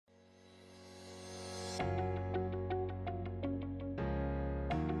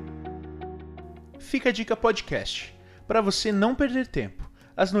Phicadica Podcast, para você não perder tempo.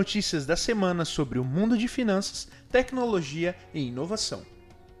 As notícias da semana sobre o mundo de finanças, tecnologia e inovação.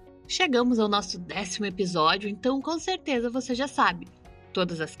 Chegamos ao nosso 10º episódio, então com certeza você já sabe.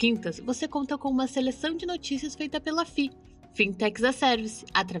 Todas as quintas você conta com uma seleção de notícias feita pela Fintechs a Service,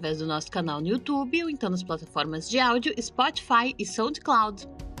 através do nosso canal no YouTube ou então nas plataformas de áudio Spotify e SoundCloud.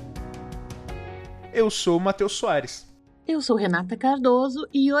 Eu sou o Matheus Soares. Eu sou Renata Cardoso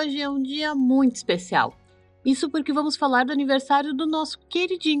e hoje é um dia muito especial. Isso porque vamos falar do aniversário do nosso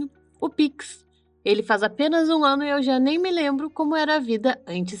queridinho, o Pix. Ele faz apenas um ano e eu já nem me lembro como era a vida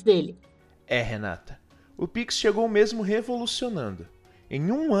antes dele. Renata, o Pix chegou mesmo revolucionando.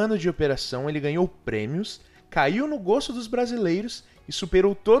 Em um ano de operação ele ganhou prêmios, caiu no gosto dos brasileiros e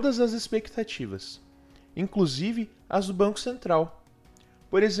superou todas as expectativas, inclusive as do Banco Central.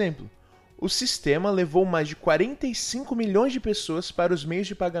 Por exemplo, o sistema levou mais de 45 milhões de pessoas para os meios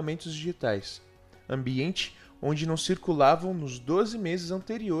de pagamentos digitais, ambiente onde não circulavam nos 12 meses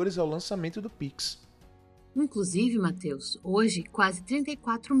anteriores ao lançamento do Pix. Inclusive, Matheus, hoje quase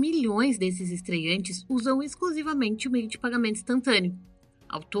 34 milhões desses estreantes usam exclusivamente o meio de pagamento instantâneo.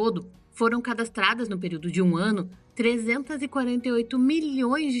 Ao todo, foram cadastradas no período de um ano 348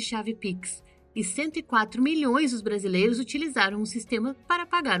 milhões de chave Pix e 104 milhões dos brasileiros utilizaram o sistema para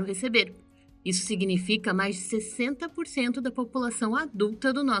pagar ou receber. Isso significa mais de 60% da população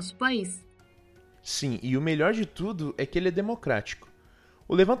adulta do nosso país. Sim, e o melhor de tudo é que ele é democrático.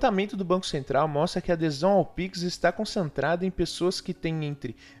 O levantamento do Banco Central mostra que a adesão ao Pix está concentrada em pessoas que têm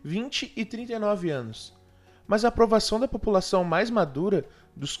entre 20 e 39 anos. Mas a aprovação da população mais madura,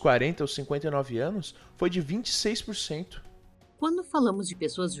 dos 40 aos 59 anos, foi de 26%. Quando falamos de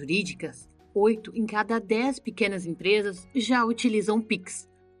pessoas jurídicas, 8 em cada 10 pequenas empresas já utilizam o Pix.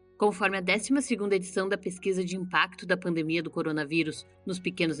 Conforme a 12ª edição da pesquisa de impacto da pandemia do coronavírus nos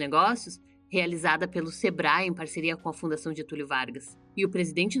pequenos negócios, realizada pelo Sebrae em parceria com a Fundação Getúlio Vargas, e o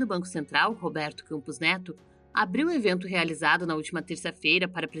presidente do Banco Central, Roberto Campos Neto, abriu o evento realizado na última terça-feira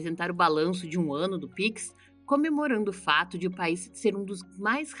para apresentar o balanço de um ano do Pix, comemorando o fato de o país ser um dos que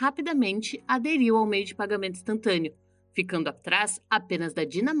mais rapidamente aderiu ao meio de pagamento instantâneo, ficando atrás apenas da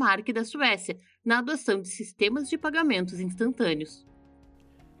Dinamarca e da Suécia na adoção de sistemas de pagamentos instantâneos.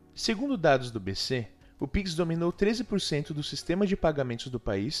 Segundo dados do BC, o Pix dominou 13% do sistema de pagamentos do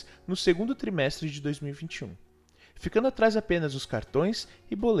país no segundo trimestre de 2021, ficando atrás apenas dos cartões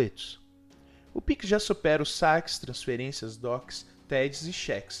e boletos. O Pix já supera os saques, transferências, DOCs, TEDs e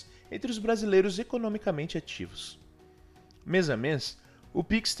cheques entre os brasileiros economicamente ativos. Mês a mês, o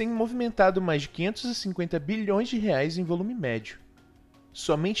Pix tem movimentado mais de 550 bilhões de reais em volume médio.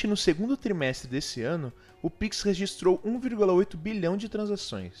 Somente no segundo trimestre desse ano, o Pix registrou 1,8 bilhão de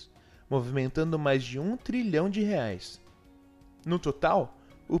transações, movimentando mais de 1 trilhão de reais. No total,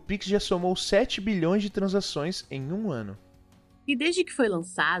 o Pix já somou 7 bilhões de transações em um ano. E desde que foi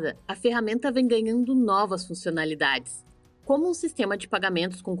lançada, a ferramenta vem ganhando novas funcionalidades, como um sistema de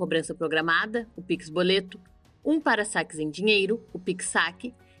pagamentos com cobrança programada, o Pix Boleto, um para saques em dinheiro, o Pix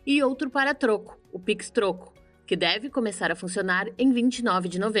Saque, e outro para troco, o Pix Troco, que deve começar a funcionar em 29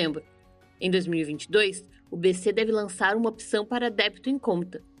 de novembro. Em 2022, o BC deve lançar uma opção para débito em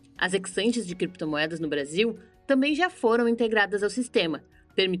conta. As exchanges de criptomoedas no Brasil também já foram integradas ao sistema,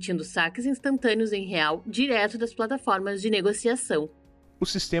 permitindo saques instantâneos em real direto das plataformas de negociação. O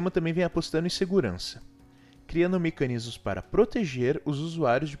sistema também vem apostando em segurança, criando mecanismos para proteger os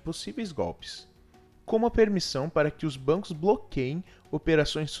usuários de possíveis golpes, como a permissão para que os bancos bloqueiem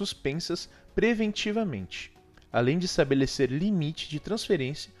operações suspensas preventivamente, além de estabelecer limite de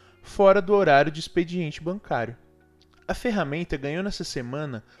transferência fora do horário de expediente bancário. A ferramenta ganhou nessa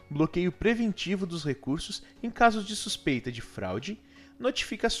semana bloqueio preventivo dos recursos em casos de suspeita de fraude,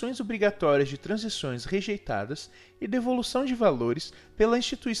 notificações obrigatórias de transações rejeitadas e devolução de valores pela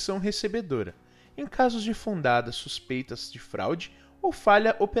instituição recebedora, em casos de fundadas suspeitas de fraude ou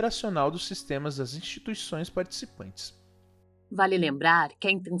falha operacional dos sistemas das instituições participantes. Vale lembrar que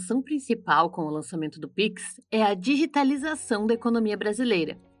a intenção principal com o lançamento do Pix é a digitalização da economia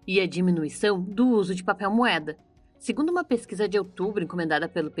brasileira e a diminuição do uso de papel moeda. Segundo uma pesquisa de outubro encomendada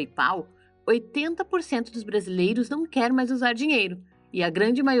pelo PayPal, 80% dos brasileiros não quer mais usar dinheiro e a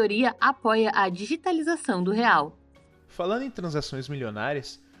grande maioria apoia a digitalização do real. Falando em transações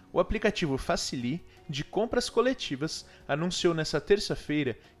milionárias, o aplicativo Facili, de compras coletivas, anunciou nesta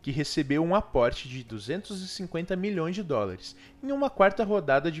terça-feira que recebeu um aporte de 250 milhões de dólares em uma quarta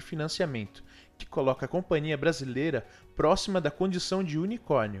rodada de financiamento, que coloca a companhia brasileira próxima da condição de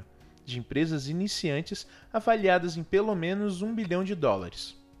unicórnio, de empresas iniciantes avaliadas em pelo menos $1 bilhão.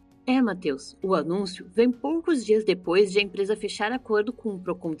 Matheus, o anúncio vem poucos dias depois de a empresa fechar acordo com o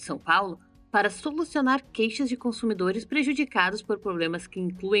Procon de São Paulo para solucionar queixas de consumidores prejudicados por problemas que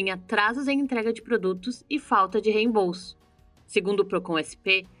incluem atrasos em entrega de produtos e falta de reembolso. Segundo o Procon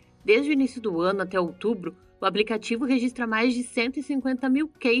SP, desde o início do ano até outubro, o aplicativo registra mais de 150 mil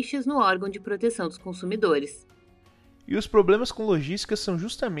queixas no órgão de proteção dos consumidores. E os problemas com logística são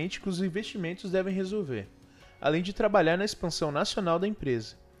justamente o que os investimentos devem resolver, além de trabalhar na expansão nacional da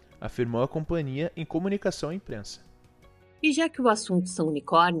empresa, afirmou a companhia em comunicação à imprensa. E já que o assunto são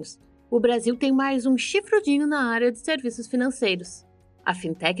unicórnios, o Brasil tem mais um chifrudinho na área de serviços financeiros. A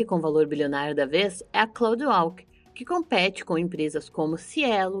fintech com valor bilionário da vez é a CloudWalk, que compete com empresas como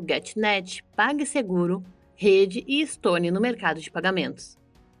Cielo, GetNet, PagSeguro, Rede e Stone no mercado de pagamentos.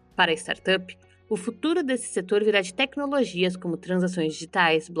 Para a startup, o futuro desse setor virá de tecnologias como transações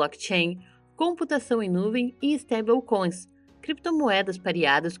digitais, blockchain, computação em nuvem e stablecoins, criptomoedas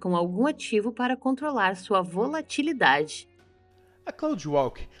pareadas com algum ativo para controlar sua volatilidade. A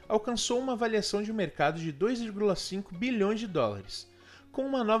CloudWalk alcançou uma avaliação de mercado de 2,5 bilhões de dólares, com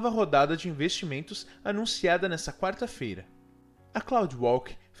uma nova rodada de investimentos anunciada nesta quarta-feira. A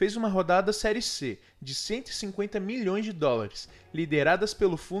CloudWalk fez uma rodada Série C de 150 milhões de dólares, lideradas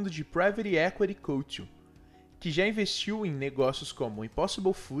pelo fundo de Private Equity Coatue, que já investiu em negócios como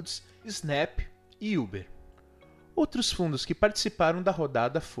Impossible Foods, Snap e Uber. Outros fundos que participaram da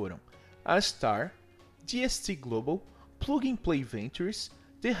rodada foram a Star, DST Global, Plug and Play Ventures,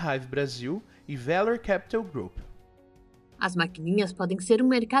 The Hive Brasil e Valor Capital Group. As maquininhas podem ser um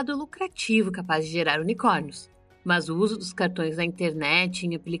mercado lucrativo capaz de gerar unicórnios, mas o uso dos cartões na internet,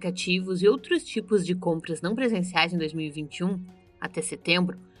 em aplicativos e outros tipos de compras não presenciais em 2021, até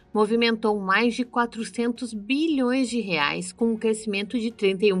setembro, movimentou mais de 400 bilhões de reais com um crescimento de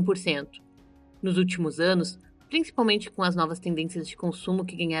 31%. Nos últimos anos, principalmente com as novas tendências de consumo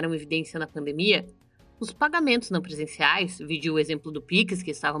que ganharam evidência na pandemia, os pagamentos não presenciais, vide o exemplo do Pix que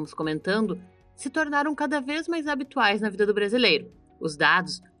estávamos comentando, se tornaram cada vez mais habituais na vida do brasileiro. Os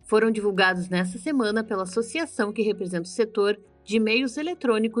dados foram divulgados nesta semana pela associação que representa o setor de meios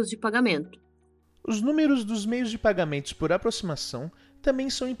eletrônicos de pagamento. Os números dos meios de pagamentos por aproximação também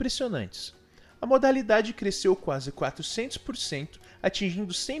são impressionantes. A modalidade cresceu quase 400%,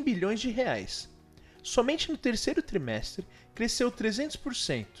 atingindo 100 bilhões de reais. Somente no terceiro trimestre, cresceu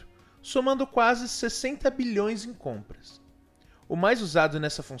 300%, somando quase 60 bilhões em compras. O mais usado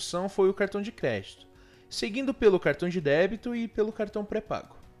nessa função foi o cartão de crédito, seguindo pelo cartão de débito e pelo cartão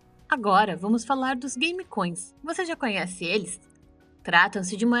pré-pago. Agora, vamos falar dos gamecoins. Você já conhece eles?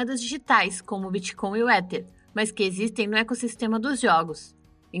 Tratam-se de moedas digitais, como o Bitcoin e o Ether, mas que existem no ecossistema dos jogos.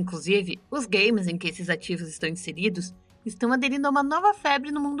 Inclusive, os games em que esses ativos estão inseridos estão aderindo a uma nova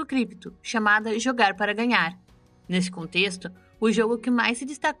febre no mundo cripto, chamada jogar para ganhar. Nesse contexto, o jogo que mais se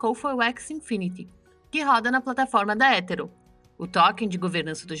destacou foi o Axie Infinity, que roda na plataforma da Ethereum. O token de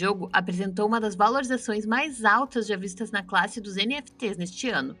governança do jogo apresentou uma das valorizações mais altas já vistas na classe dos NFTs neste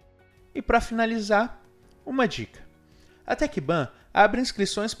ano. E para finalizar, uma dica. A TecBan abre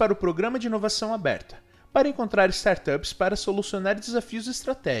inscrições para o Programa de Inovação Aberta, para encontrar startups para solucionar desafios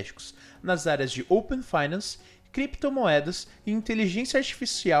estratégicos nas áreas de Open Finance, criptomoedas e inteligência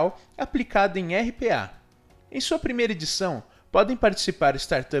artificial aplicada em RPA. Em sua primeira edição, podem participar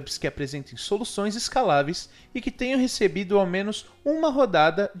startups que apresentem soluções escaláveis e que tenham recebido ao menos uma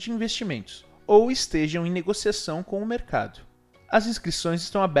rodada de investimentos, ou estejam em negociação com o mercado. As inscrições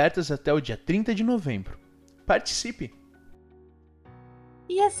estão abertas até o dia 30 de novembro. Participe!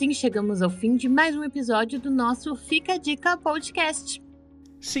 E assim chegamos ao fim de mais um episódio do nosso Phicadica Podcast.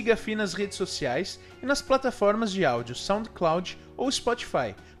 Siga a FI nas redes sociais e nas plataformas de áudio SoundCloud ou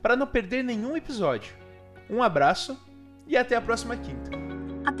Spotify para não perder nenhum episódio. Um abraço e até a próxima quinta.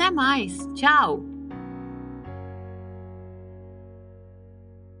 Até mais! Tchau!